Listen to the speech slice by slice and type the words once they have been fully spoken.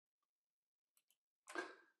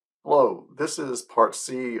Hello, this is part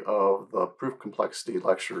C of the proof complexity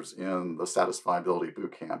lectures in the Satisfiability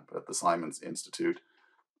Bootcamp at the Simons Institute.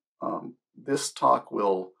 This talk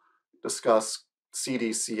will discuss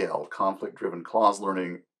CDCL, conflict-driven clause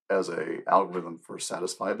learning, as an algorithm for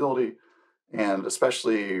satisfiability, and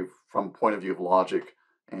especially from the point of view of logic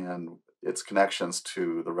and its connections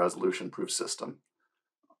to the resolution proof system.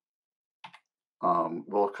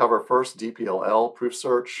 We'll cover first DPLL proof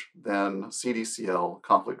search, then CDCL,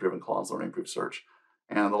 conflict-driven clause learning proof search,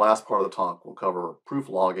 and the last part of the talk will cover proof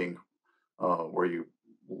logging, where you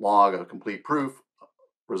log a complete proof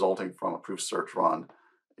resulting from a proof search run,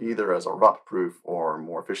 either as a RUP proof or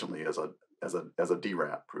more efficiently as a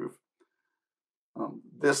DRAP proof.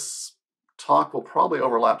 This talk will probably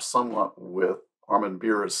overlap somewhat with Armin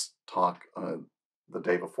Bira's talk the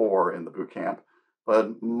day before in the boot camp,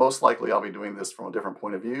 but most likely I'll be doing this from a different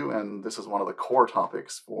point of view, and this is one of the core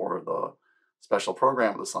topics for the special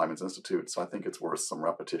program of the Simons Institute, so I think it's worth some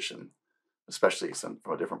repetition, especially from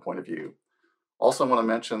a different point of view. Also, I want to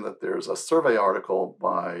mention that there's a survey article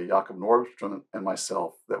by Jakob Nordström and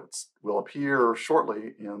myself that will appear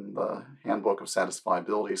shortly in the Handbook of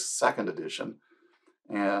Satisfiability's second edition,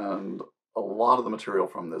 and a lot of the material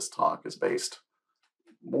from this talk is based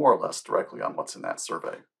more or less directly on what's in that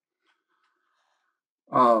survey.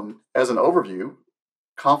 As an overview,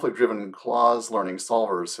 conflict-driven clause learning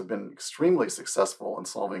solvers have been extremely successful in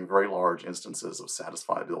solving very large instances of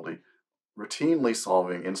satisfiability, routinely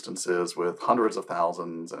solving instances with hundreds of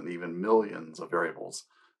thousands and even millions of variables,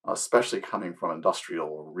 especially coming from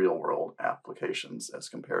industrial real-world applications as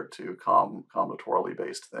compared to combinatorially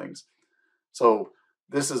based things. So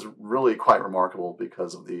this is really quite remarkable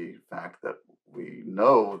because of the fact that we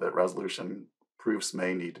know that resolution proofs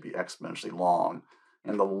may need to be exponentially long,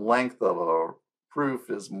 and the length of a proof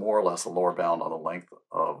is more or less a lower bound on the length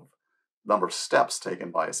of number of steps taken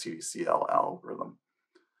by a CDCL algorithm.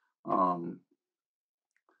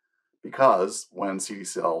 Because when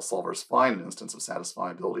CDCL solvers find an instance of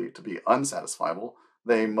satisfiability to be unsatisfiable,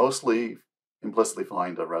 they mostly implicitly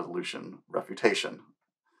find a resolution refutation.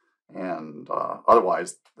 And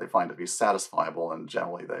otherwise, they find it to be satisfiable, and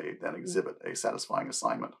generally they then exhibit a satisfying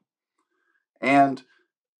assignment. And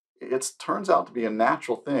it turns out to be a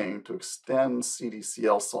natural thing to extend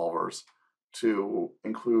CDCL solvers to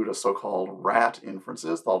include a so-called RAT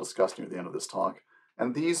inferences that I'll discuss near the end of this talk.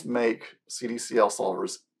 And these make CDCL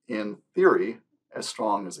solvers, in theory, as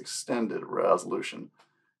strong as extended resolution.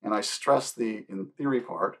 And I stress the in theory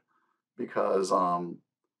part because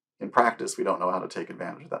in practice, we don't know how to take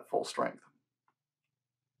advantage of that full strength.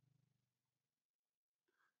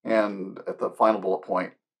 And at the final bullet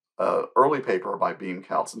point, an early paper by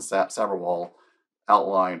Beam-Kautz and Saberwall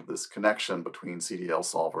outlined this connection between CDCL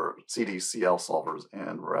solvers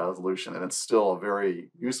and resolution, and it's still a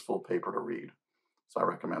very useful paper to read. So I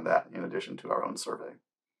recommend that in addition to our own survey.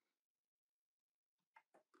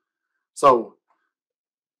 So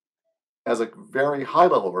as a very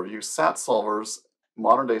high-level review, SAT solvers,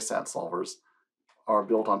 modern-day SAT solvers, are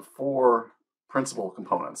built on four principal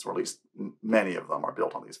components, or at least many of them are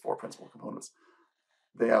built on these four principal components.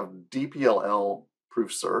 They have DPLL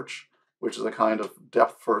proof search, which is a kind of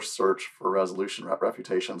depth-first search for resolution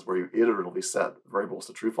refutations where you iteratively set variables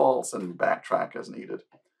to true-false and backtrack as needed.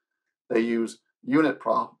 They use unit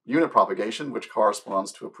propagation, which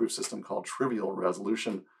corresponds to a proof system called trivial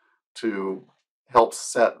resolution, to help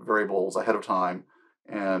set variables ahead of time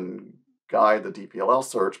and guide the DPLL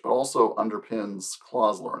search, but also underpins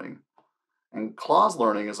clause learning. And clause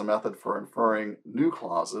learning is a method for inferring new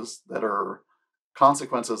clauses that are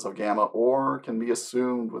consequences of gamma or can be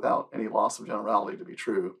assumed without any loss of generality to be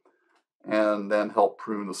true, and then help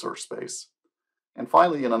prune the search space. And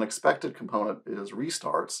finally, an unexpected component is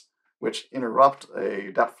restarts, which interrupt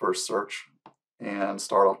a depth-first search and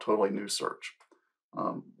start off totally new search,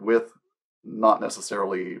 with not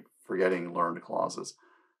necessarily forgetting learned clauses.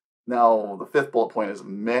 Now, the fifth bullet point is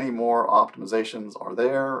many more optimizations are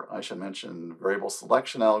there. I should mention variable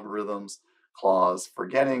selection algorithms, clause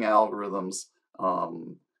forgetting algorithms,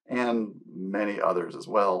 and many others as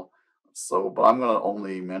well. But I'm going to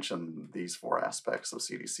only mention these four aspects of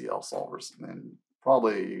CDCL solvers, and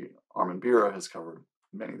probably Armin Bira has covered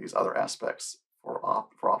many of these other aspects for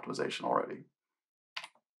optimization already.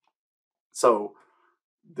 So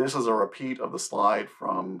this is a repeat of the slide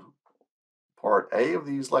from part A of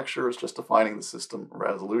these lectures, just defining the system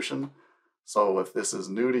resolution. So if this is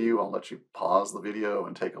new to you, I'll let you pause the video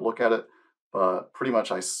and take a look at it. But pretty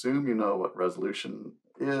much I assume you know what resolution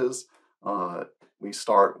is. We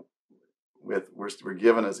start with, we're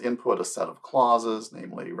given as input a set of clauses,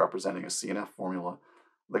 namely representing a CNF formula.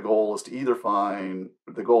 The goal is to either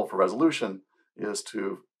the goal for resolution is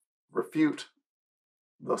to refute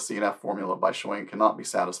the CNF formula by showing it cannot be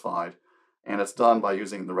satisfied, and it's done by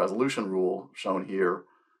using the resolution rule shown here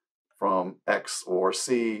from X or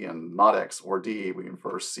C and not X or D. We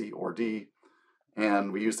infer C or D,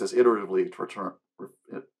 and we use this iteratively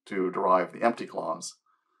to derive the empty clause.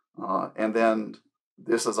 And then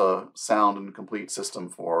this is a sound and complete system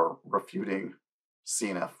for refuting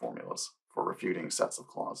CNF formulas, for refuting sets of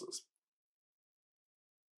clauses.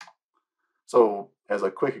 So as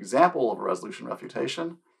a quick example of a resolution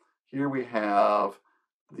refutation, here we have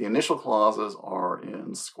the initial clauses are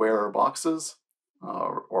in square boxes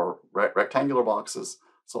or rectangular boxes.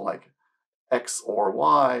 So like X or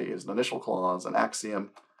Y is an initial clause, an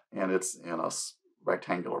axiom, and it's in a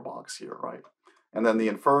rectangular box here, right? And then the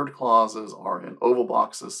inferred clauses are in oval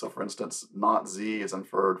boxes. So for instance, not Z is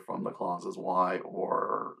inferred from the clauses Y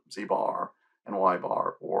or Z bar and Y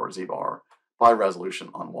bar or Z bar by resolution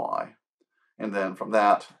on Y. And then from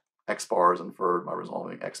that, X bar is inferred by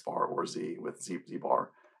resolving X bar or Z with Z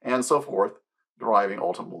bar, and so forth, deriving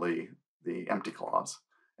ultimately the empty clause.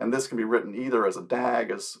 And this can be written either as a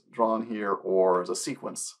DAG as drawn here or as a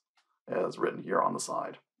sequence as written here on the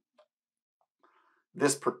side.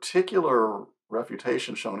 This particular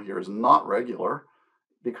refutation shown here is not regular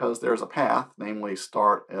because there's a path, namely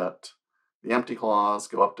start at the empty clause,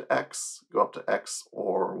 go up to X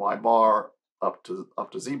or Y bar, up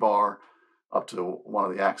to Z bar, up to one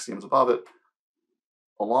of the axioms above it.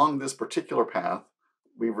 Along this particular path,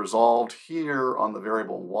 we resolved here on the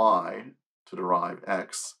variable Y to derive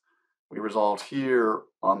X. We resolved here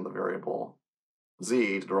on the variable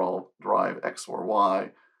Z to derive X or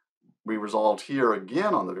Y. We resolved here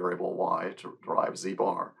again on the variable Y to derive Z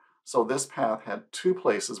bar. So this path had two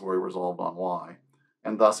places where we resolved on Y,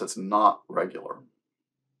 and thus it's not regular.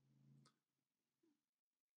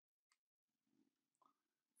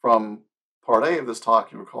 From part A of this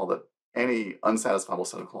talk, you recall that any unsatisfiable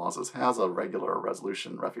set of clauses has a regular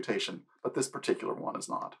resolution refutation, but this particular one is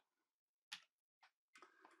not.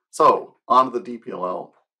 So, on to the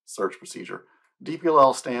DPLL search procedure.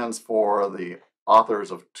 DPLL stands for the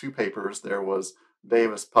authors of two papers. There was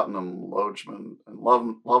Davis, Putnam, Logeman, and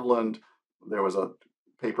Loveland. There was a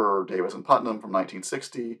paper, Davis and Putnam, from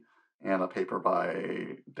 1960, and a paper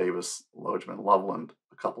by Davis, Logeman, Loveland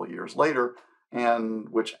a couple of years later, and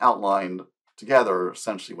which outlined together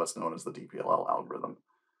essentially what's known as the DPLL algorithm.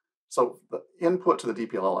 So the input to the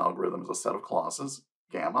DPLL algorithm is a set of clauses,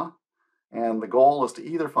 gamma, and the goal is to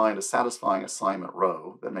either find a satisfying assignment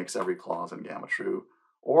row that makes every clause in gamma true,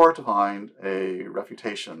 or to find a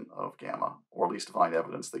refutation of gamma, or at least to find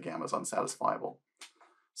evidence that gamma is unsatisfiable.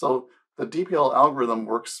 So the DPLL algorithm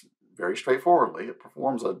works very straightforwardly. It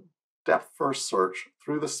performs a depth-first search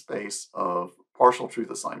through the space of partial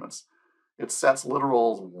truth assignments. It sets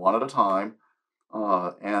literals one at a time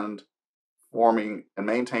and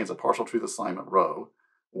maintains a partial truth assignment row.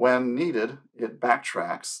 When needed, it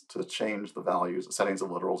backtracks to change the values, settings of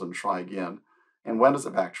literals, and try again. And when does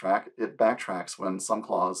it backtrack? It backtracks when some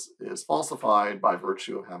clause is falsified by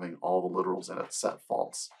virtue of having all the literals in it set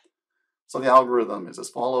false. So the algorithm is as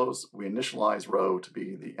follows. We initialize row to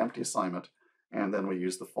be the empty assignment, and then we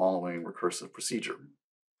use the following recursive procedure.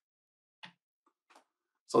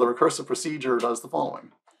 So the recursive procedure does the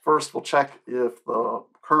following. First, we'll check if the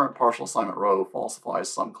current partial assignment row falsifies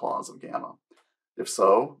some clause of gamma. If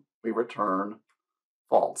so, we return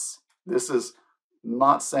false. This is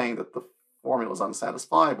not saying that the formula is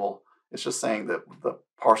unsatisfiable. It's just saying that the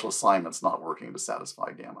partial assignment's not working to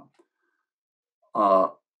satisfy gamma.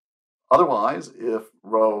 Otherwise, if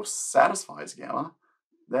row satisfies gamma,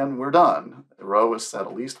 then we're done. The row is set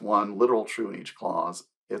at least one literal true in each clause.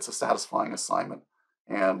 It's a satisfying assignment,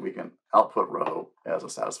 and we can output row as a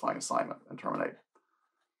satisfying assignment and terminate.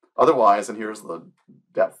 Otherwise, and here's the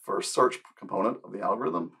depth-first search component of the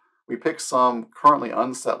algorithm, we pick some currently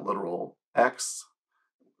unset literal x.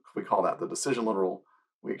 We call that the decision literal.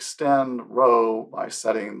 We extend row by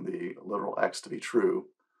setting the literal x to be true.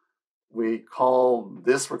 We call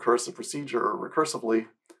this recursive procedure recursively,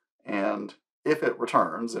 and if it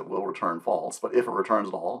returns, it will return false, but if it returns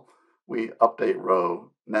at all, we update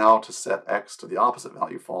row now to set x to the opposite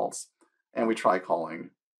value false, and we try calling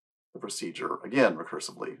the procedure again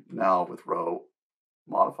recursively, now with row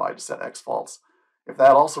modified to set x false. If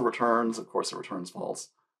that also returns, of course it returns false,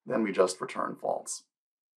 then we just return false.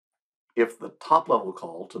 If the top level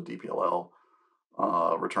call to DPLL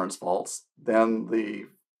returns false, then the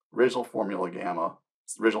original formula gamma,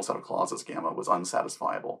 the original set of clauses gamma, was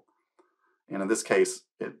unsatisfiable. And in this case,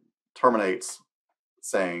 it terminates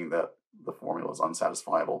saying that the formula is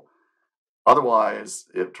unsatisfiable. Otherwise,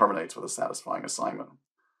 it terminates with a satisfying assignment.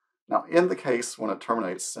 Now, in the case when it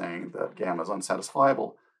terminates saying that gamma is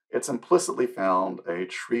unsatisfiable, it's implicitly found a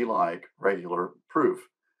tree-like regular proof.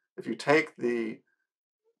 If you take the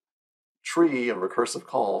tree of recursive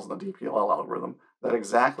calls in the DPLL algorithm, that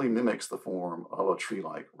exactly mimics the form of a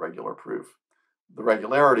tree-like regular proof. The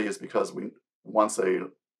regularity is because once a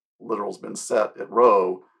literal's been set at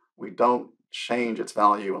row, we don't change its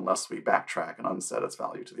value unless we backtrack and unset its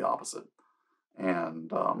value to the opposite.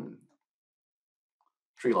 And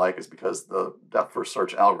tree-like is because the depth first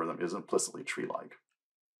search algorithm is implicitly tree-like.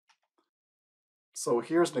 So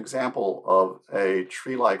here's an example of a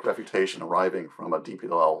tree-like refutation arriving from a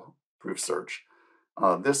DPLL proof search.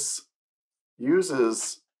 This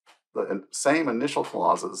uses the same initial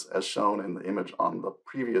clauses as shown in the image on the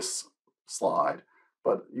previous slide,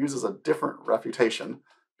 but uses a different refutation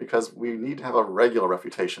because we need to have a regular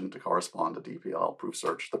refutation to correspond to DPLL proof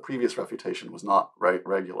search. The previous refutation was not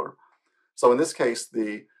regular. So in this case,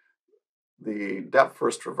 the depth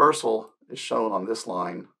first traversal is shown on this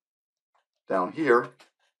line down here,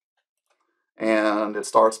 and it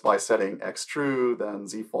starts by setting x true, then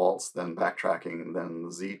z false, then backtracking,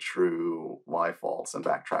 then z true, y false, and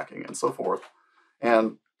backtracking, and so forth.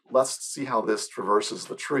 And let's see how this traverses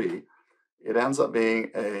the tree. It ends up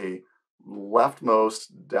being a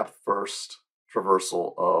leftmost depth first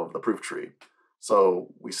traversal of the proof tree.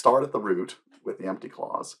 So we start at the root with the empty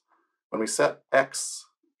clause. When we set x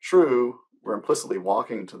true, we're implicitly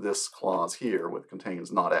walking to this clause here, which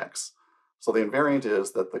contains not x. So the invariant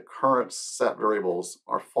is that the current set variables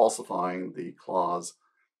are falsifying the clause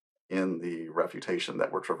in the refutation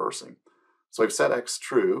that we're traversing. So we've set x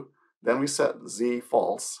true, then we set z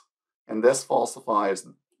false, and this falsifies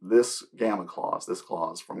this gamma clause, this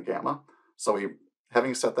clause from gamma. So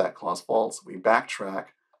having set that clause false, we backtrack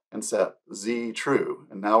and set z true.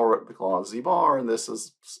 And now we're at the clause z bar, and this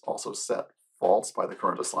is also set false by the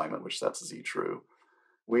current assignment, which sets z true.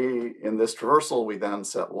 In this traversal, we then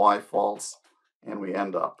set y false, and we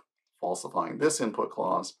end up falsifying this input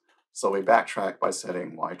clause. So we backtrack by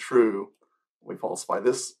setting y true. We falsify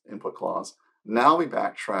this input clause. Now we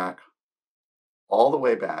backtrack all the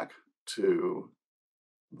way back to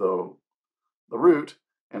the root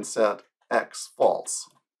and set x false.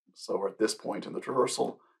 So we're at this point in the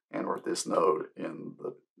traversal, and we're at this node in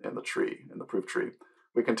the tree, in the proof tree.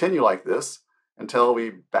 We continue like this until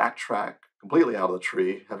we backtrack completely out of the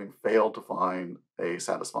tree, having failed to find a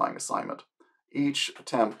satisfying assignment. Each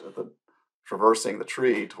attempt at traversing the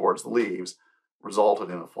tree towards the leaves resulted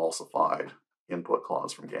in a falsified input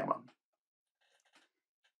clause from gamma.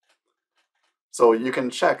 So you can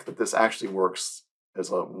check that this actually works as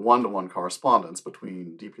a one-to-one correspondence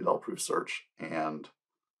between DPLL proof search and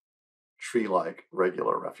tree-like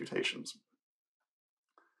regular refutations.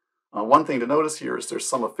 One thing to notice here is there's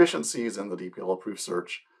some efficiencies in the DPLL proof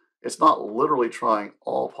search. It's not literally trying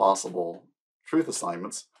all possible truth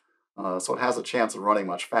assignments, so it has a chance of running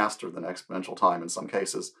much faster than exponential time in some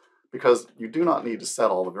cases, because you do not need to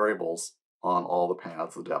set all the variables on all the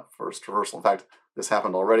paths of the depth first traversal. In fact, this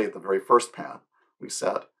happened already at the very first path. We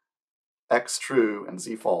set x true and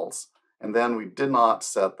z false, and then we did not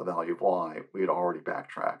set the value of y. We had already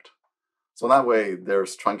backtracked. So in that way,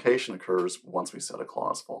 there's truncation occurs once we set a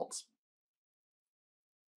clause false.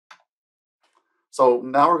 So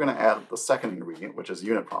now we're going to add the second ingredient, which is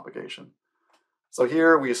unit propagation. So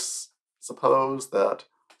here we suppose that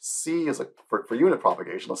C is for unit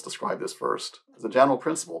propagation, let's describe this first. As a general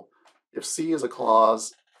principle, if C is a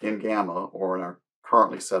clause in gamma, or in our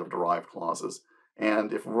currently set of derived clauses,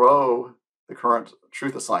 and if rho, the current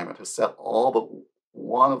truth assignment, has set all but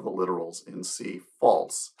one of the literals in C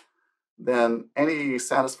false, then any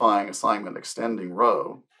satisfying assignment extending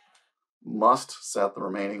rho must set the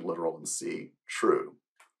remaining literal in C true.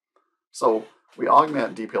 So we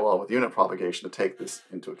augment DPLL with unit propagation to take this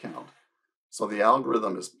into account. So the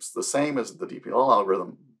algorithm is the same as the DPLL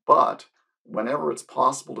algorithm, but whenever it's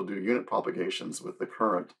possible to do unit propagations with the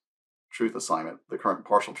current truth assignment, the current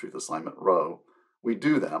partial truth assignment rho, we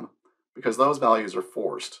do them because those values are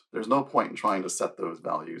forced. There's no point in trying to set those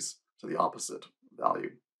values to the opposite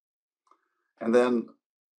value. And then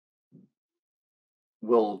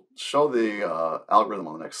we'll show the algorithm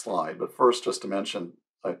on the next slide, but first, just to mention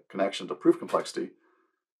a connection to proof complexity,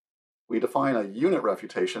 we define a unit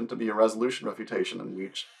refutation to be a resolution refutation in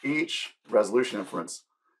which each resolution inference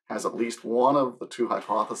has at least one of the two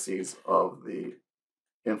hypotheses of the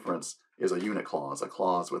inference is a unit clause, a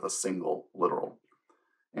clause with a single literal.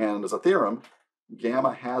 And as a theorem,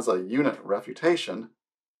 gamma has a unit refutation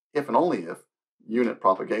if and only if unit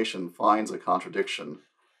propagation finds a contradiction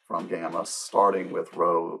from gamma, starting with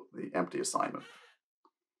rho, the empty assignment.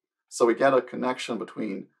 So we get a connection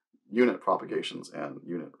between unit propagations and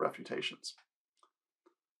unit refutations.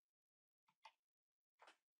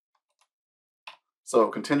 So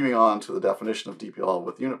continuing on to the definition of DPL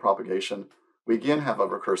with unit propagation, we again have a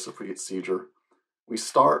recursive procedure. We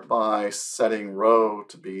start by setting rho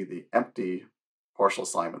to be the empty partial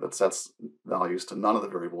assignment that sets values to none of the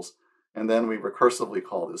variables, and then we recursively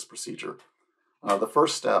call this procedure. The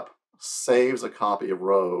first step saves a copy of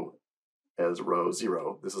rho as rho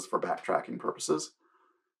 0. This is for backtracking purposes.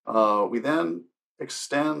 We then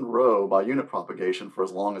extend rho by unit propagation for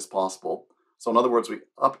as long as possible. So in other words, we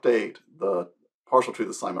update the partial truth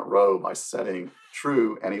assignment rho by setting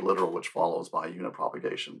true any literal which follows by unit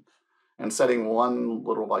propagation. And setting one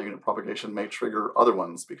literal by unit propagation may trigger other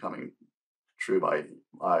ones becoming true by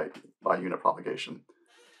unit propagation.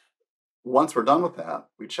 Once we're done with that,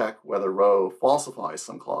 we check whether rho falsifies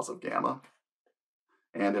some clause of gamma.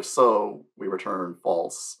 And if so, we return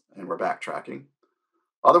false and we're backtracking.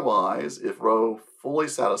 Otherwise, if rho fully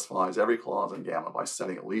satisfies every clause in gamma by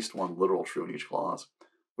setting at least one literal true in each clause,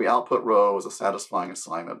 we output rho as a satisfying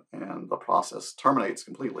assignment and the process terminates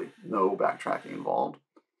completely, no backtracking involved.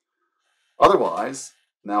 Otherwise,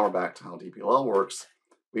 now we're back to how DPLL works.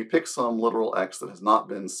 We pick some literal x that has not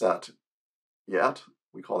been set yet.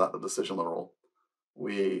 We call that the decision literal.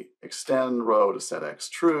 We extend rho to set x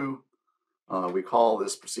true. We call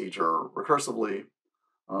this procedure recursively.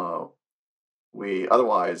 We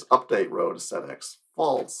otherwise update rho to set x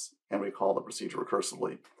false, and we call the procedure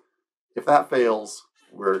recursively. If that fails,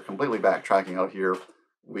 we're completely backtracking out here.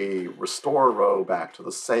 We restore rho back to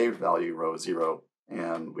the saved value rho 0,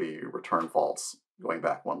 and we return false, going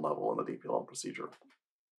back one level in the DPLL procedure.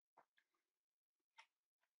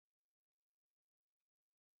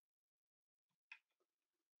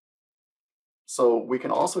 So we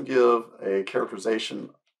can also give a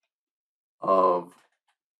characterization of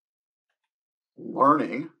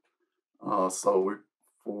learning.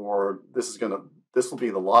 This will be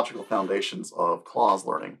the logical foundations of clause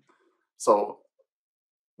learning. So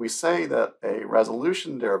we say that a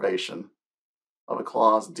resolution derivation of a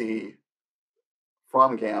clause D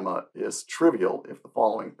from gamma is trivial if the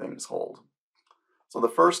following things hold. So the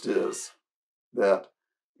first is that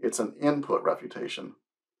it's an input refutation.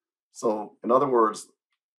 So in other words,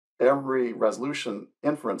 every resolution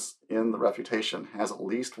inference in the refutation has at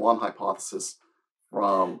least one hypothesis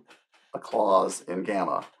from a clause in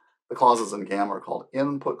gamma. The clauses in gamma are called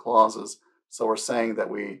input clauses. So we're saying that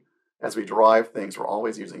as we derive things, we're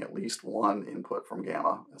always using at least one input from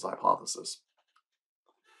gamma as hypothesis.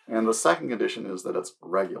 And the second condition is that it's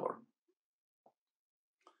regular.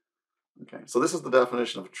 Okay, so this is the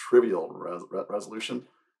definition of trivial resolution.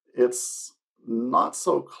 It's not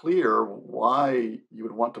so clear why you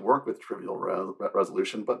would want to work with trivial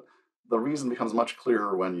resolution, but the reason becomes much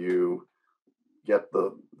clearer when you get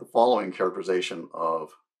the following characterization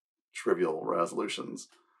of trivial resolutions.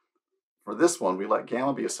 For this one, we let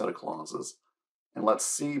gamma be a set of clauses, and let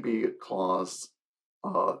C be a clause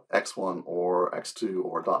x1 or x2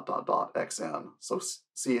 or ... xn. So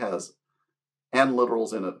C has n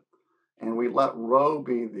literals in it, and we let rho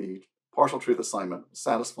be the partial truth assignment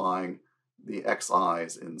satisfying the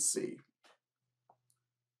xi's in C.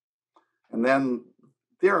 And then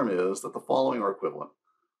theorem is that the following are equivalent.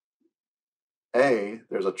 A,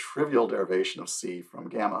 there's a trivial derivation of C from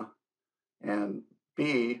gamma, and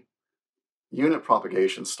B, unit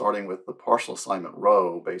propagation starting with the partial assignment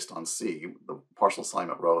rho based on C, the partial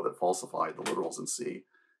assignment rho that falsified the literals in C,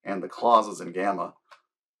 and the clauses in gamma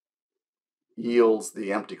yields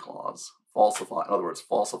the empty clause, in other words,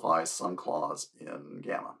 falsifies some clause in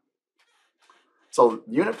gamma. So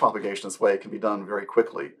unit propagation this way can be done very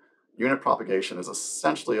quickly. Unit propagation is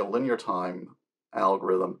essentially a linear time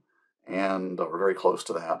algorithm, and we're very close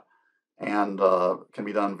to that, and can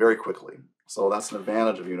be done very quickly. So that's an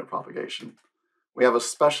advantage of unit propagation. We have a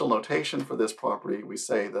special notation for this property. We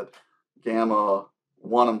say that gamma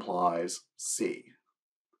 1 implies C,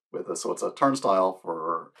 so it's a turnstile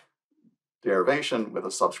for derivation with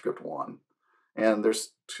a subscript 1. And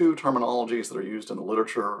there's two terminologies that are used in the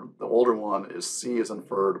literature. The older one is C is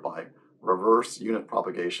inferred by reverse unit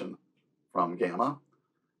propagation from gamma,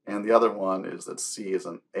 and the other one is that C is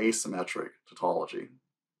an asymmetric tautology.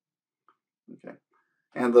 Okay,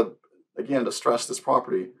 and again, to stress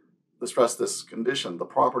this condition, the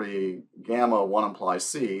property gamma 1 implies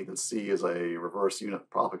C, that C is a reverse unit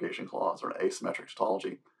propagation clause or an asymmetric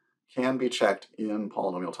tautology, can be checked in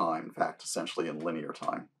polynomial time, in fact, essentially in linear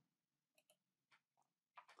time.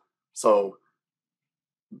 So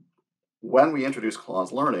when we introduce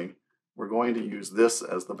clause learning, we're going to use this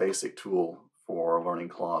as the basic tool for learning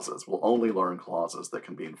clauses. We'll only learn clauses that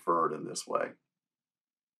can be inferred in this way.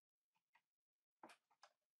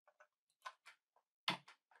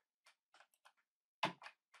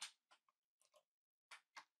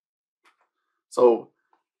 So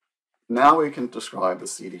now we can describe the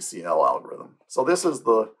CDCL algorithm. So this is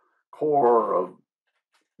the core of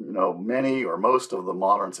many or most of the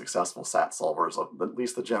modern successful SAT solvers, at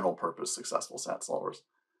least the general purpose successful SAT solvers.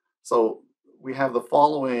 So we have the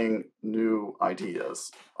following new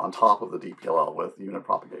ideas on top of the DPLL with unit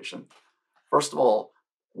propagation. First of all,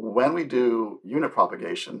 when we do unit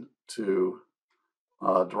propagation to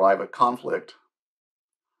derive a conflict,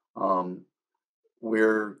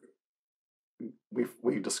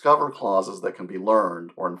 we discover clauses that can be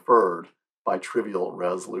learned or inferred by trivial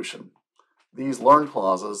resolution. These learned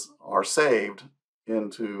clauses are saved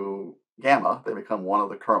into gamma. They become one of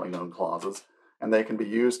the currently known clauses, and they can be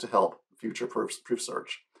used to help future proof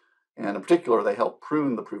search. And in particular, they help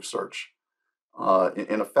prune the proof search,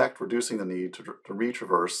 in effect reducing the need to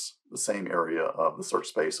retraverse the same area of the search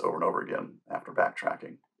space over and over again after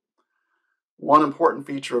backtracking. One important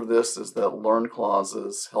feature of this is that learned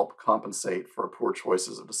clauses help compensate for poor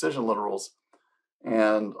choices of decision literals,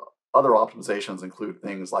 and other optimizations include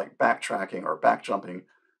things like backtracking or backjumping,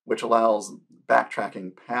 which allows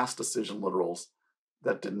backtracking past decision literals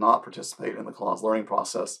that did not participate in the clause learning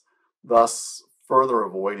process, thus further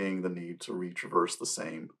avoiding the need to retraverse the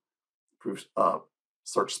same proof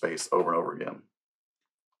search space over and over again.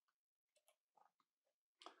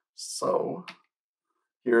 So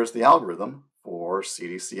here's the algorithm for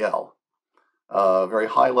CDCL. A very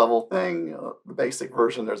high-level thing, the basic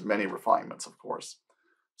version. There's many refinements, of course.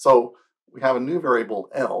 So we have a new variable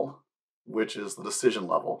L, which is the decision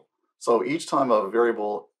level. So each time a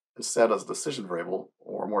variable is set as a decision variable,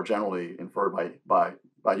 or more generally inferred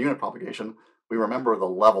by unit propagation, we remember the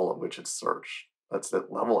level at which it's searched. That's the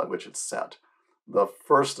level at which it's set. The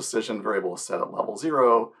first decision variable is set at level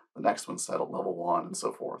 0, the next one's set at level 1, and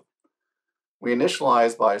so forth. We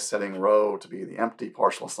initialize by setting row to be the empty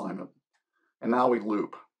partial assignment, and now we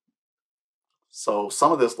loop. So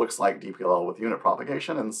some of this looks like DPLL with unit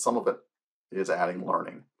propagation, and some of it is adding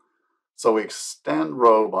learning. So we extend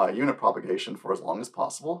row by unit propagation for as long as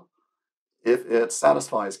possible. If it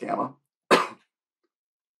satisfies gamma,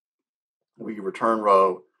 we return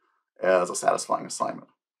row as a satisfying assignment.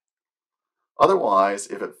 Otherwise,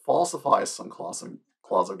 if it falsifies some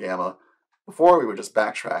clause of gamma, before we would just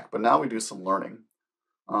backtrack, but now we do some learning.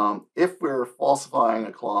 If we're falsifying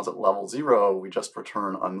a clause at level 0, we just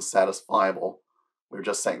return unsatisfiable. We're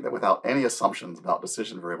just saying that without any assumptions about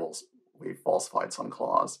decision variables, we falsified some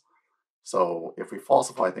clause. So if we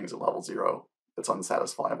falsify things at level 0, it's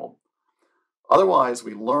unsatisfiable. Otherwise,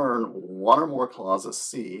 we learn one or more clauses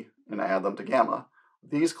C and add them to gamma.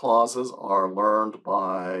 These clauses are learned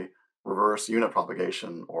by reverse unit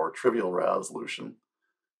propagation or trivial resolution,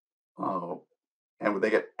 and they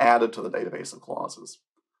get added to the database of clauses.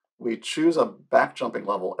 We choose a backjumping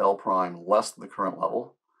level L prime less than the current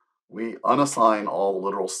level. We unassign all the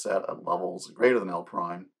literal set at levels greater than L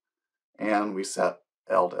prime, and we set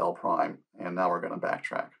L to L prime, and now we're going to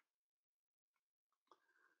backtrack.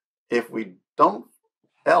 If we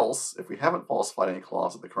haven't falsified any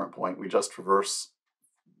clause at the current point, we just traverse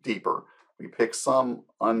deeper. We pick some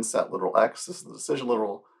unset literal x, this is the decision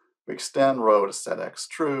literal, we extend row to set x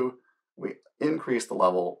true, we increase the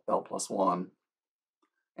level L plus 1,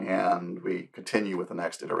 and we continue with the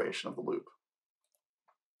next iteration of the loop.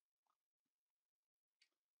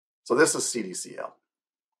 So this is CDCL.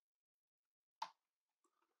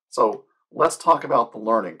 So let's talk about the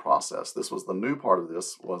learning process. This was the new part of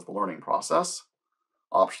this, was the learning process,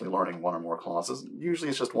 optionally learning one or more clauses. Usually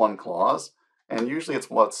it's just one clause, and usually it's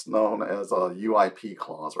what's known as a UIP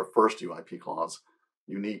clause, or first UIP clause,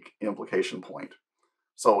 unique implication point.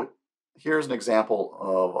 So here's an example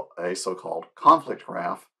of a so-called conflict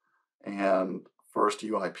graph and first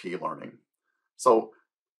UIP learning. So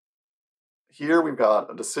here we've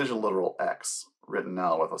got a decision literal x written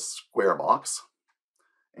now with a square box.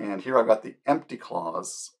 And here I've got the empty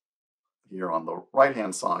clause here on the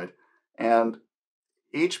right-hand side. And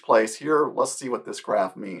each place here, let's see what this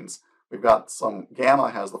graph means. We've got some, gamma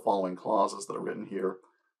has the following clauses that are written here.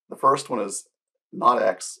 The first one is not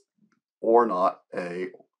x, or not a,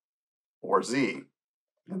 or z.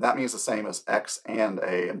 And that means the same as x and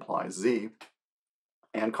a implies z.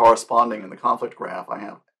 And corresponding in the conflict graph, I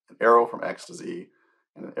have an arrow from x to z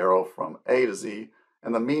and an arrow from a to z.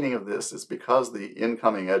 And the meaning of this is because the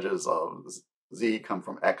incoming edges of z come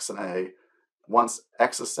from x and a, once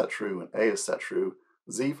x is set true and a is set true,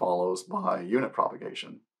 z follows by unit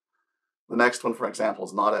propagation. The next one, for example,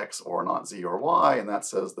 is not x or not z or y, and that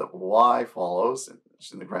says that y follows,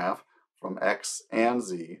 in the graph, from x and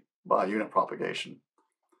z by unit propagation.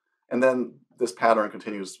 And then this pattern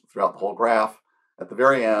continues throughout the whole graph. At the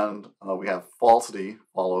very end, we have falsity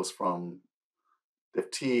follows from if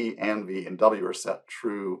t and v and w are set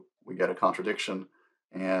true, we get a contradiction.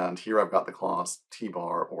 And here I've got the clause t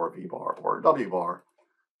bar or v bar or w bar,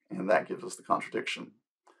 and that gives us the contradiction.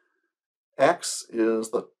 X is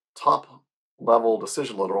the top level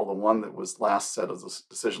decision literal, the one that was last set as a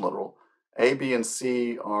decision literal. A, B, and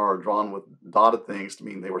C are drawn with dotted things to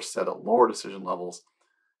mean they were set at lower decision levels.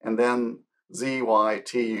 And then Z, Y,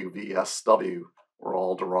 T, U, V, S, W were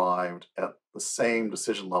all derived at the same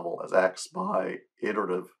decision level as X by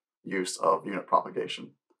iterative use of unit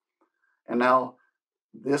propagation. And now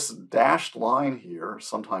this dashed line here,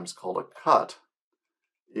 sometimes called a cut,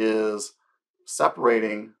 is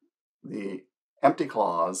separating the empty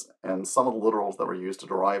clause and some of the literals that were used to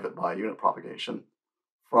derive it by unit propagation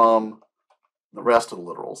from the rest of the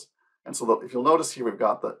literals. And so if you'll notice here, we've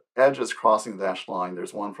got the edges crossing the dashed line.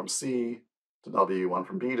 There's one from C to W, one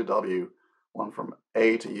from B to W, one from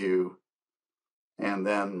A to U, and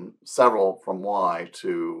then several from Y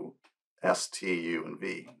to S, T, U, and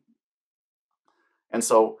V. And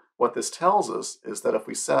so what this tells us is that if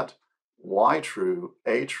we set Y true,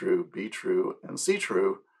 A true, B true, and C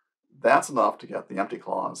true, that's enough to get the empty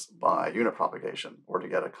clause by unit propagation, or to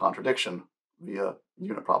get a contradiction via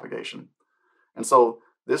unit propagation. And so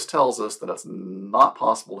this tells us that it's not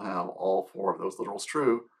possible to have all four of those literals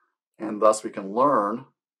true, and thus we can learn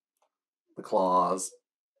the clause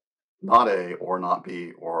not A or not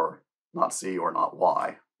B or not C or not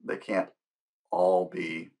Y. They can't all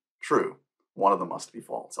be true. One of them must be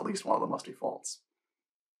false. At least one of them must be false.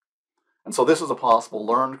 And so this is a possible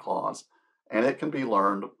learned clause, and it can be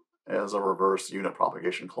learned as a reverse unit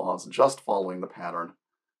propagation clause, just following the pattern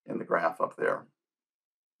in the graph up there.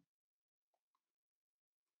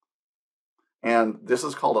 And this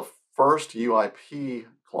is called a first UIP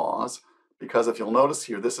clause, because if you'll notice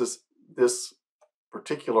here, this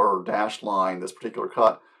particular dashed line, this particular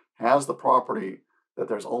cut, has the property that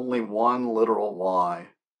there's only one literal Y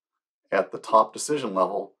at the top decision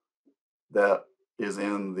level that is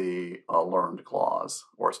in the learned clause,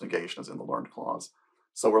 or its negation is in the learned clause.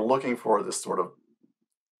 So we're looking for this sort of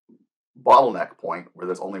bottleneck point where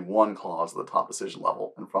there's only one clause at the top decision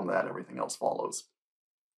level, and from that everything else follows,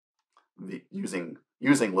 using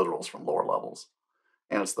literals from lower levels.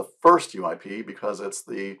 And it's the first UIP because it's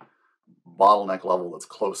the bottleneck level that's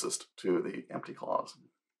closest to the empty clause.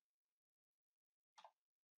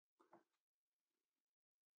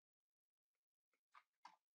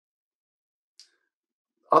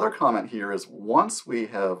 Other comment here is, once we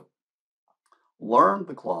have learned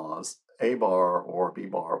the clause A bar or B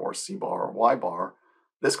bar or C bar or Y bar,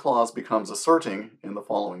 this clause becomes asserting in the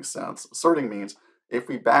following sense. Asserting means if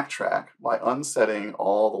we backtrack by unsetting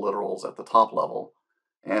all the literals at the top level,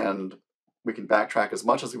 and we can backtrack as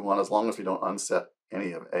much as we want as long as we don't unset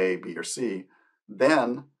any of A, B, or C,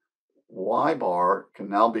 then Y bar can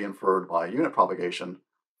now be inferred by unit propagation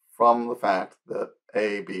from the fact that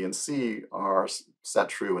A, B, and C are set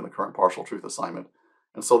true in the current partial truth assignment.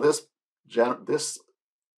 And so this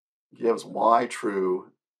gives Y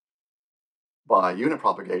true by unit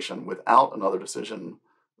propagation without another decision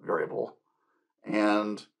variable.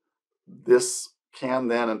 And this can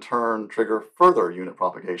then in turn trigger further unit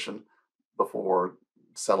propagation before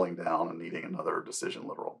settling down and needing another decision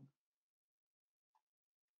literal.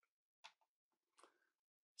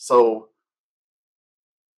 So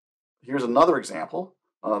here's another example.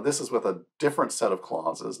 This is with a different set of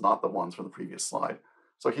clauses, not the ones from the previous slide.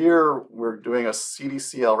 So here we're doing a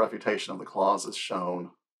CDCL refutation of the clauses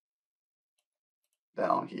shown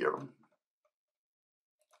down here.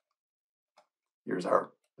 Here's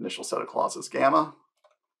our initial set of clauses, gamma.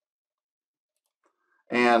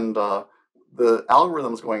 And the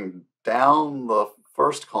algorithm is going down the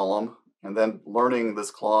first column and then learning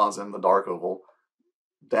this clause in the dark oval,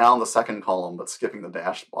 down the second column but skipping the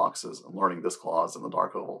dashed boxes and learning this clause in the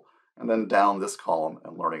dark oval, and then down this column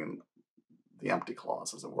and learning the empty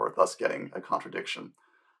clause, as it were, thus getting a contradiction.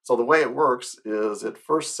 So the way it works is it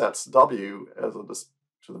first sets W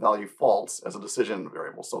to the value false as a decision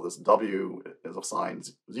variable. So this W is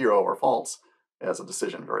assigned 0 or false as a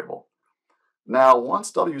decision variable. Now,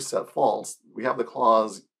 once W is set false, we have the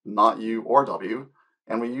clause not U or W,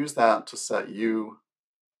 and we use that to set U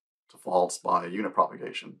to false by unit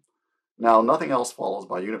propagation. Now, nothing else follows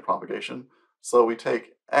by unit propagation, so we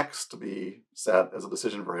take X to be set as a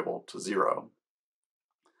decision variable to 0.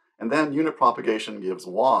 And then unit propagation gives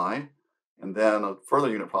Y, and then a further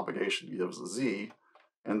unit propagation gives Z,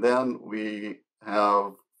 and then we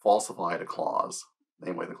have falsified a clause,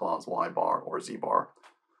 namely the clause Y bar or Z bar.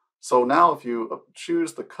 So now if you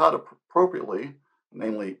choose the cut appropriately,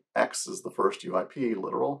 namely X is the first UIP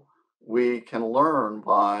literal, we can learn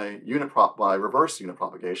by reverse unit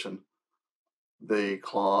propagation the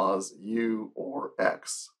clause U or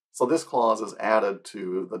X. So this clause is added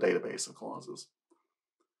to the database of clauses.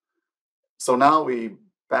 So now we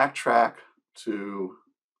backtrack to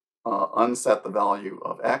unset the value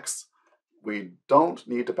of X. We don't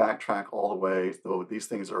need to backtrack all the way, though these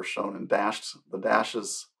things are shown in dashed. The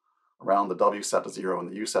dashes around the W set to 0 and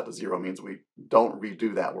the U set to 0 means we don't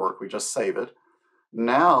redo that work, we just save it.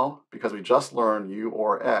 Now, because we just learned U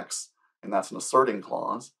or X, and that's an asserting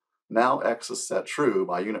clause, now X is set true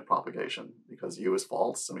by unit propagation because U is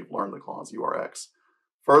false and we've learned the clause U or X.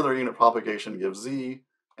 Further unit propagation gives Z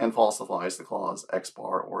and falsifies the clause X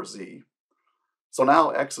bar or Z. So now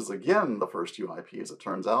X is again the first UIP as it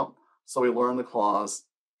turns out, so we learn the clause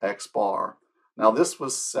X bar. Now this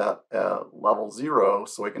was set at level 0,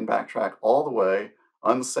 so we can backtrack all the way,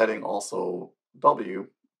 unsetting also W,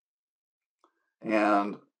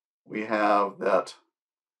 and we have that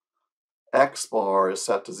X bar is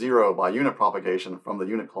set to 0 by unit propagation from the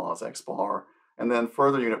unit clause X bar, and then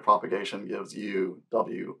further unit propagation gives U,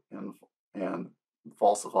 W, and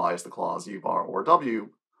falsifies the clause U bar or W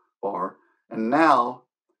bar, and now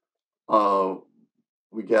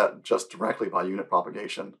we get just directly by unit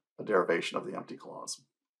propagation a derivation of the empty clause.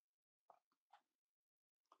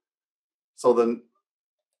 So then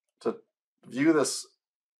to view this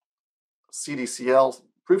CDCL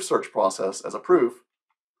proof search process as a proof,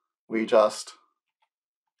 we just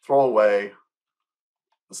throw away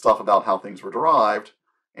the stuff about how things were derived,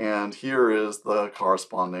 and here is the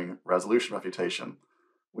corresponding resolution refutation.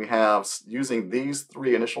 We have, using these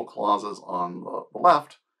three initial clauses on the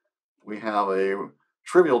left, we have a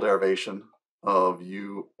trivial derivation of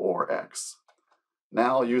U or X.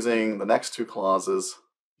 Now using the next two clauses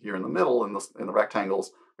here in the middle, in the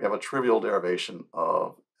rectangles, we have a trivial derivation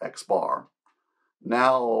of X bar.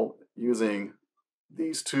 Now using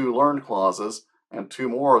these two learned clauses and two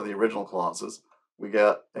more of the original clauses, we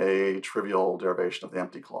get a trivial derivation of the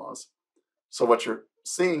empty clause. So what you're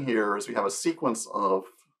seeing here is we have a sequence of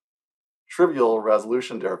trivial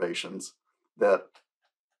resolution derivations that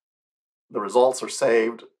the results are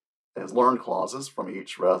saved as learned clauses from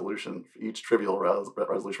each trivial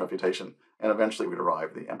resolution refutation, and eventually we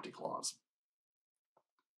derive the empty clause.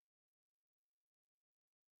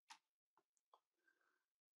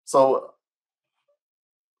 So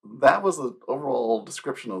that was the overall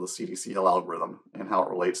description of the CDCL algorithm and how it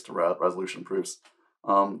relates to resolution proofs.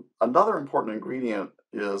 Another important ingredient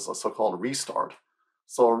is a so-called restart.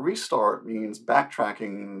 So a restart means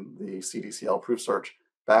backtracking the CDCL proof search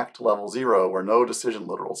back to level 0 where no decision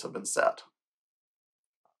literals have been set.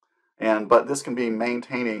 But this can be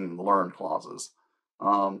maintaining the learned clauses.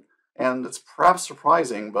 And it's perhaps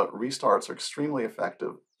surprising, but restarts are extremely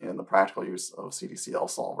effective in the practical use of CDCL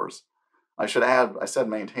solvers. I should add, I said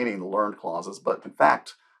maintaining the learned clauses, but in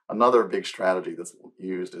fact, another big strategy that's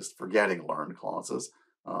used is forgetting learned clauses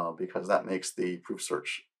because that makes the proof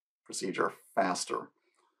search procedure faster.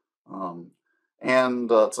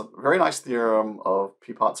 It's a very nice theorem of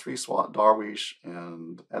Peapot, Sriswat, Darwish,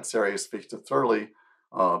 and Etseres, Fichte-Thurley,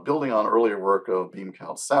 building on earlier work of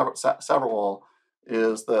Beamcouch, Saverwall,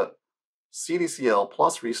 is that CDCL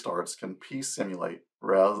plus restarts can p-simulate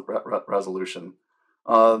resolution.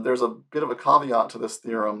 There's a bit of a caveat to this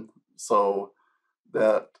theorem, so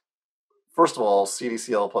that first of all,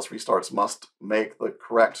 CDCL plus restarts must make the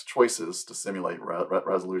correct choices to simulate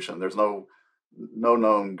resolution. There's no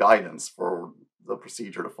known guidance for the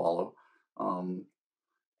procedure to follow.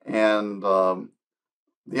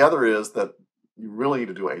 The other is that you really need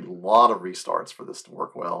to do a lot of restarts for this to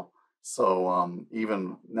work well. So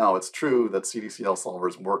even now it's true that CDCL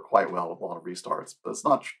solvers work quite well with a lot of restarts, but it's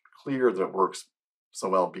not clear that it works so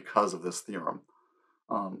well because of this theorem.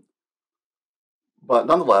 But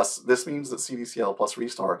nonetheless, this means that CDCL plus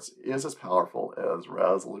restarts is as powerful as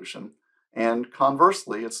resolution. And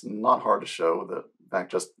conversely, it's not hard to show that, in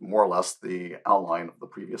fact, just more or less the outline of the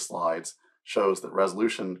previous slides shows that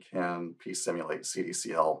resolution can p-simulate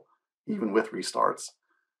CDCL even with restarts.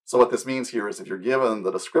 So what this means here is if you're given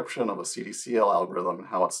the description of a CDCL algorithm and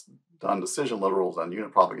how it's done decision literals and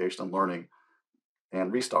unit propagation and learning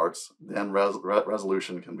and restarts, then a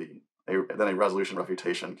resolution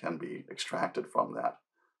refutation can be extracted from that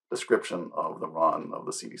description of the run of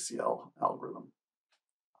the CDCL algorithm.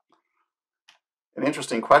 An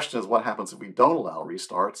interesting question is what happens if we don't allow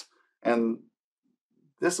restarts, and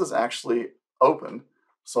this is actually open,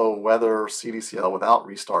 so whether CDCL without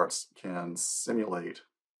restarts can simulate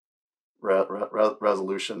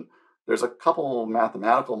resolution. There's a couple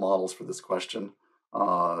mathematical models for this question.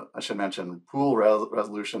 I should mention pool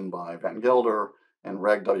resolution by Van Gelder and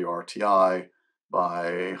reg WRTI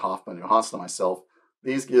by Hoffman, Johansson, and myself,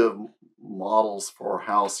 these give models for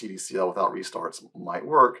how CDCL without restarts might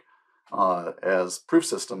work as proof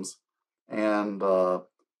systems. And a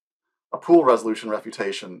pool resolution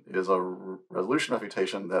refutation is a resolution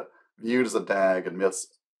refutation that, viewed as a DAG, admits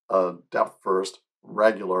a depth-first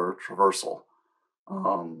regular traversal.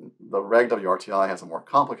 The reg WRTI has a more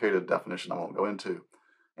complicated definition I won't go into.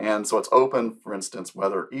 And so it's open, for instance,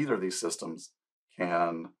 whether either of these systems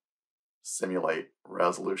can simulate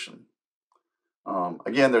resolution.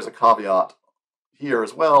 Again, there's a caveat here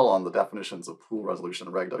as well on the definitions of pool resolution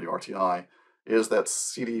and reg WRTI, is that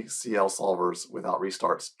CDCL solvers without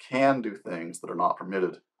restarts can do things that are not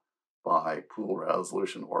permitted by pool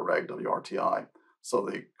resolution or reg WRTI. So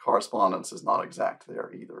the correspondence is not exact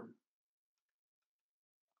there either.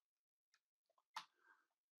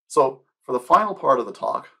 So for the final part of the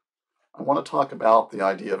talk, I want to talk about the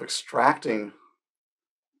idea of extracting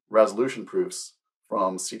resolution proofs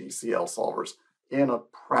from CDCL solvers in a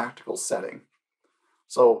practical setting.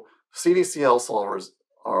 So CDCL solvers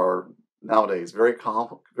are nowadays very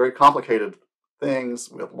complicated things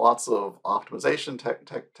with lots of optimization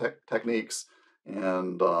techniques,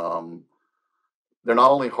 and they're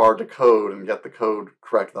not only hard to code and get the code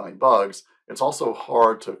correct without any bugs, it's also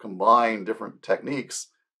hard to combine different techniques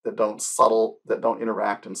that don't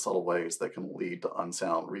interact in subtle ways that can lead to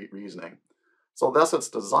unsound reasoning. So thus it's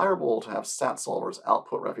desirable to have SAT solvers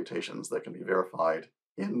output refutations that can be verified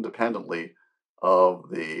independently of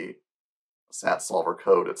the SAT solver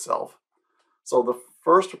code itself. So the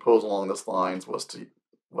first proposal along this lines was to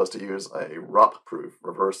use a RUP proof,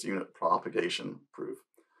 reverse unit propagation proof.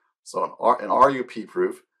 So an RUP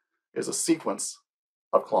proof is a sequence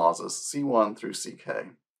of clauses, C1 through CK.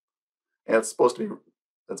 And it's supposed to be,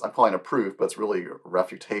 I'm calling it a proof, but it's really a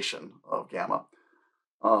refutation of gamma.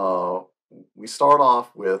 We start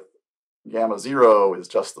off with gamma 0 is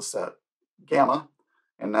just the set gamma,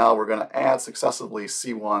 and now we're going to add successively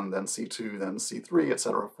C1, then C2, then C3,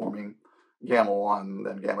 etc., forming gamma 1,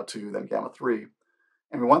 then gamma 2, then gamma 3.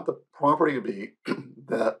 And we want the property to be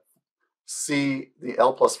that C, the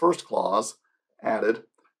L plus first clause added,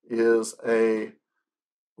 is a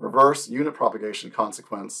reverse unit propagation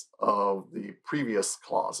consequence of the previous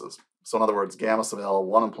clauses. So in other words, gamma sub L,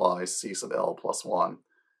 1 implies C sub L plus 1.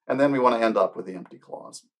 And then we want to end up with the empty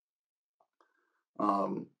clause.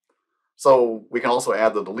 So we can also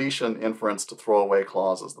add the deletion inference to throw away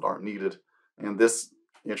clauses that aren't needed. And this,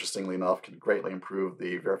 interestingly enough, can greatly improve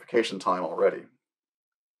the verification time already.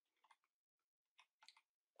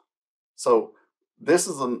 So this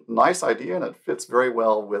is a nice idea, and it fits very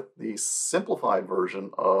well with the simplified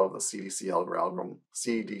version of the CDCL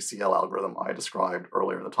algorithm I described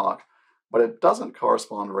earlier in the talk. But it doesn't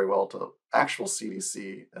correspond very well to actual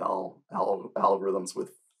CDCL algorithms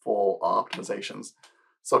with full optimizations.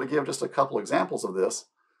 So to give just a couple examples of this,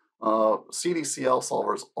 CDCL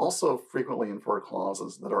solvers also frequently infer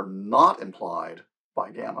clauses that are not implied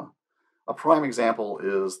by gamma. A prime example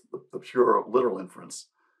is the pure literal inference,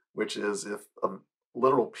 which is if a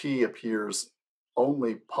literal P appears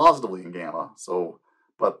only positively in gamma,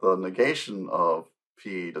 but the negation of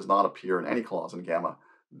P does not appear in any clause in gamma,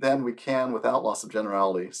 then we can, without loss of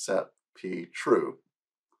generality, set P true.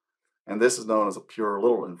 And this is known as a pure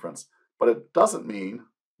literal inference, but it doesn't mean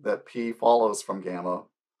that P follows from gamma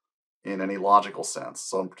in any logical sense.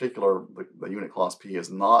 So in particular, the unit clause P is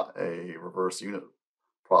not a reverse unit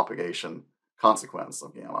propagation consequence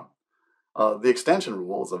of gamma. The extension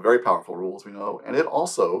rule is a very powerful rule, as we know, and it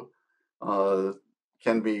also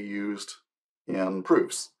can be used in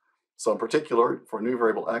proofs. So in particular, for new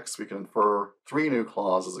variable x, we can infer 3 new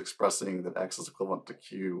clauses expressing that x is equivalent to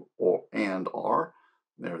q and r.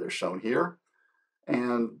 They're shown here.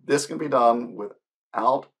 And this can be done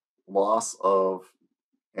without loss of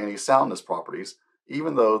any soundness properties.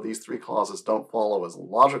 Even though these 3 clauses don't follow as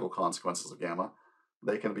logical consequences of gamma,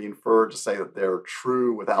 they can be inferred to say that they're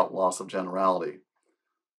true without loss of generality.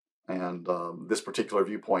 And this particular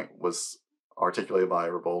viewpoint was articulated by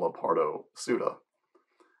Rebola, Pardo, Suda.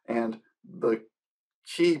 And the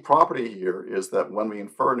key property here is that when we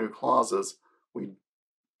infer new clauses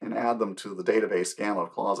and add them to the database gamma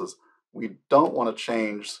of clauses, we don't want to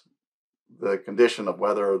change the condition of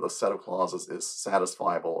whether the set of clauses is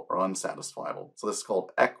satisfiable or unsatisfiable. So this is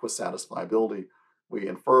called equisatisfiability. We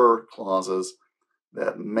infer clauses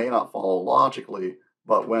that may not follow logically,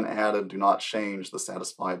 but when added do not change the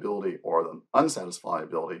satisfiability or the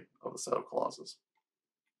unsatisfiability of the set of clauses.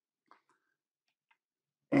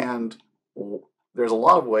 And there's a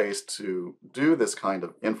lot of ways to do this kind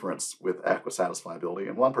of inference with equisatisfiability,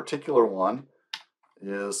 and one particular one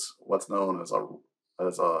is what's known as a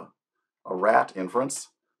as a RAT inference.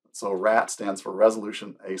 So RAT stands for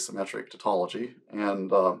resolution asymmetric tautology,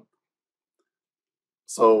 and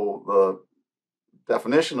so the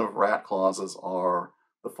definition of RAT clauses are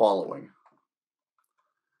the following.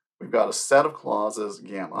 We've got a set of clauses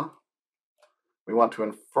gamma. We want to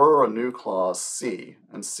infer a new clause C,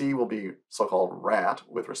 and C will be so-called RAT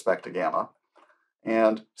with respect to gamma.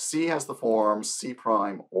 And C has the form C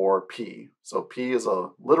prime or P. So P is a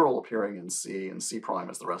literal appearing in C, and C prime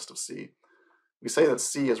is the rest of C. We say that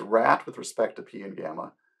C is RAT with respect to P and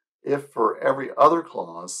gamma if for every other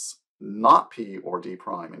clause, not P or D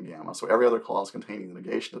prime in gamma, so every other clause containing the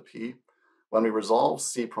negation of P, when we resolve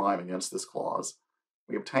C prime against this clause,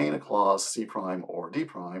 we obtain a clause C prime or D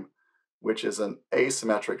prime, which is an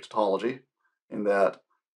asymmetric tautology in that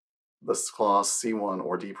this clause C1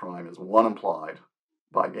 or D prime is one implied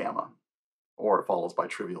by gamma, or it follows by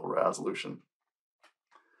trivial resolution.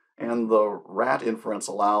 And the RAT inference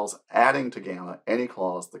allows adding to gamma any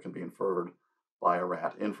clause that can be inferred by a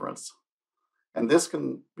RAT inference. And this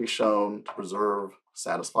can be shown to preserve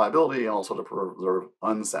satisfiability and also to preserve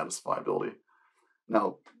unsatisfiability.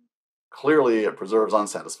 Now, clearly it preserves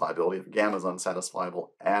unsatisfiability. If gamma is unsatisfiable,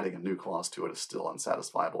 adding a new clause to it is still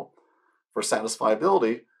unsatisfiable. For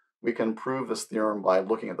satisfiability, we can prove this theorem by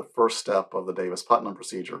looking at the first step of the Davis-Putnam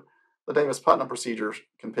procedure. The Davis-Putnam procedure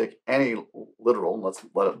can pick any literal, let's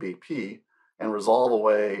let it be P, and resolve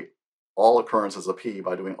away all occurrences of P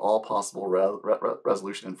by doing all possible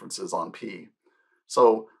resolution inferences on P.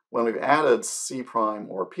 So when we've added C prime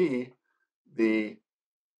or P, the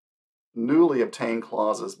newly obtained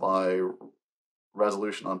clauses by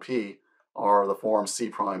resolution on P are the form C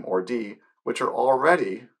prime or D, which are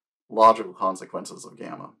already logical consequences of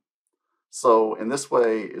gamma. So in this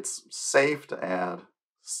way, it's safe to add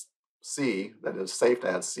C, that is safe to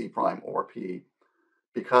add C prime or P,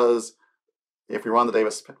 because if we run the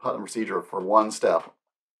Davis-Putnam procedure for one step,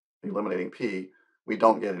 eliminating P, we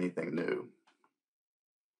don't get anything new.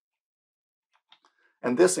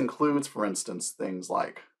 And this includes, for instance, things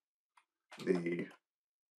like the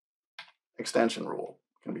extension rule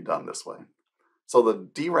can be done this way. So the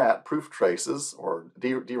DRAT proof traces, or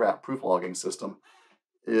DRAT proof logging system,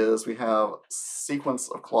 is we have a sequence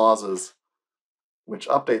of clauses which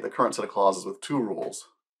update the current set of clauses with two rules.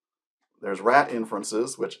 There's RAT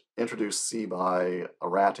inferences, which introduce C by a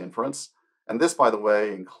RAT inference. And this, by the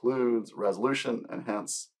way, includes resolution and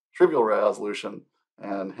hence trivial resolution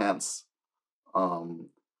and hence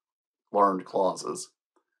learned clauses.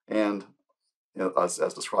 And as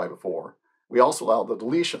described before, we also allow the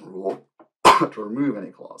deletion rule to remove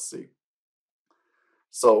any clause C.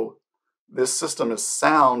 So this system is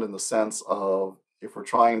sound in the sense of if we're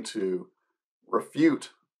trying to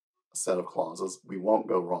refute a set of clauses, we won't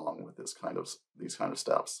go wrong with these kind of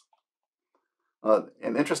steps.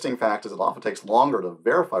 An interesting fact is it often takes longer to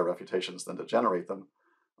verify refutations than to generate them,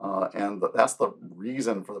 and that's the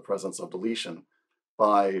reason for the presence of deletion.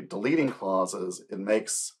 By deleting clauses, it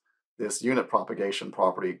makes this unit propagation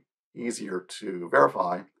property easier to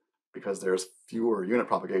verify because there's fewer unit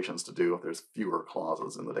propagations to do if there's fewer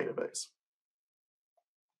clauses in the database.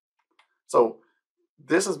 So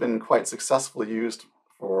this has been quite successfully used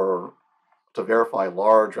to verify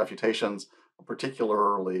large refutations. A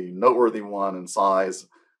particularly noteworthy one in size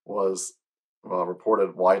was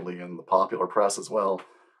reported widely in the popular press as well.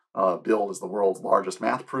 Billed as the world's largest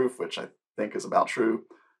math proof, which I think is about true.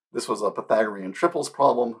 This was a Pythagorean triples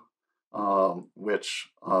problem, which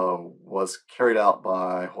was carried out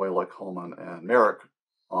by Hoyle, Coleman, and Merrick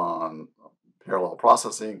on parallel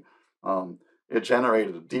processing. It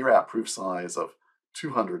generated a DRAT proof size of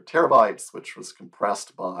 200 terabytes, which was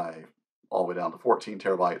compressed by all the way down to 14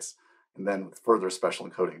 terabytes, and then with further special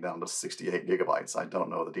encoding down to 68 gigabytes. I don't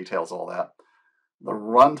know the details of all that. The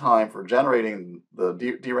runtime for generating the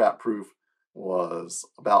DRAT proof was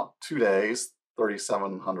about 2 days,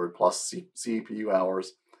 3,700 plus CPU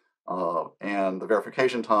hours, and the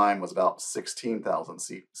verification time was about 16,000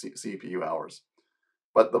 CPU hours.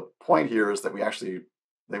 But the point here is that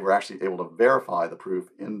they were actually able to verify the proof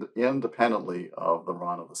independently of the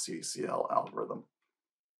run of the CDCL algorithm.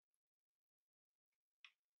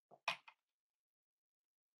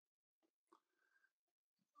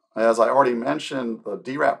 As I already mentioned, the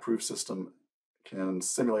DRAT proof system can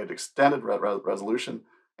simulate extended resolution,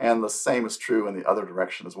 and the same is true in the other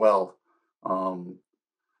direction as well.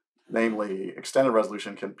 Namely, extended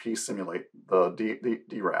resolution can p-simulate the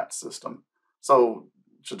DRAT system. So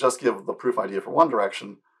to just give the proof idea for one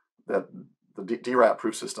direction, that the DRAT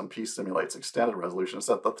proof system p-simulates extended resolution, is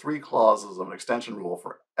that the three clauses of an extension rule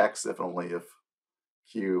for X if and only if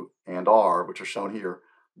Q and R, which are shown here,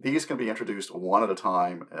 these can be introduced one at a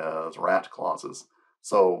time as rat clauses.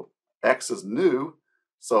 So X is new,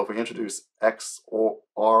 so if we introduce X or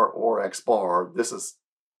R or X bar, this is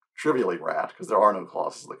trivially rat because there are no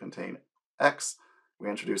clauses that contain X. We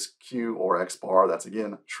introduce Q or X bar, that's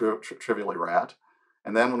again trivially rat.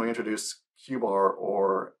 And then when we introduce Q bar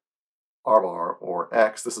or R bar or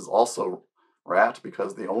X, this is also rat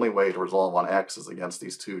because the only way to resolve on X is against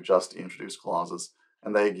these two just introduced clauses,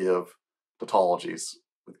 and they give tautologies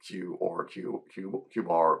with Q or Q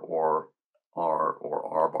bar or R or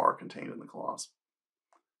R bar contained in the clause.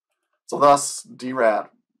 So thus,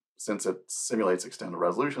 DRAT, since it simulates extended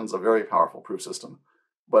resolution, is a very powerful proof system,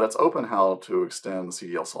 but it's open how to extend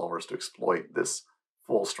CDL solvers to exploit this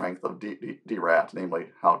full strength of DRAT, namely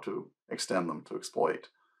how to extend them to exploit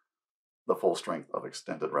the full strength of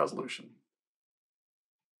extended resolution.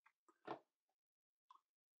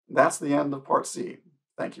 That's the end of Part C.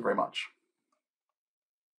 Thank you very much.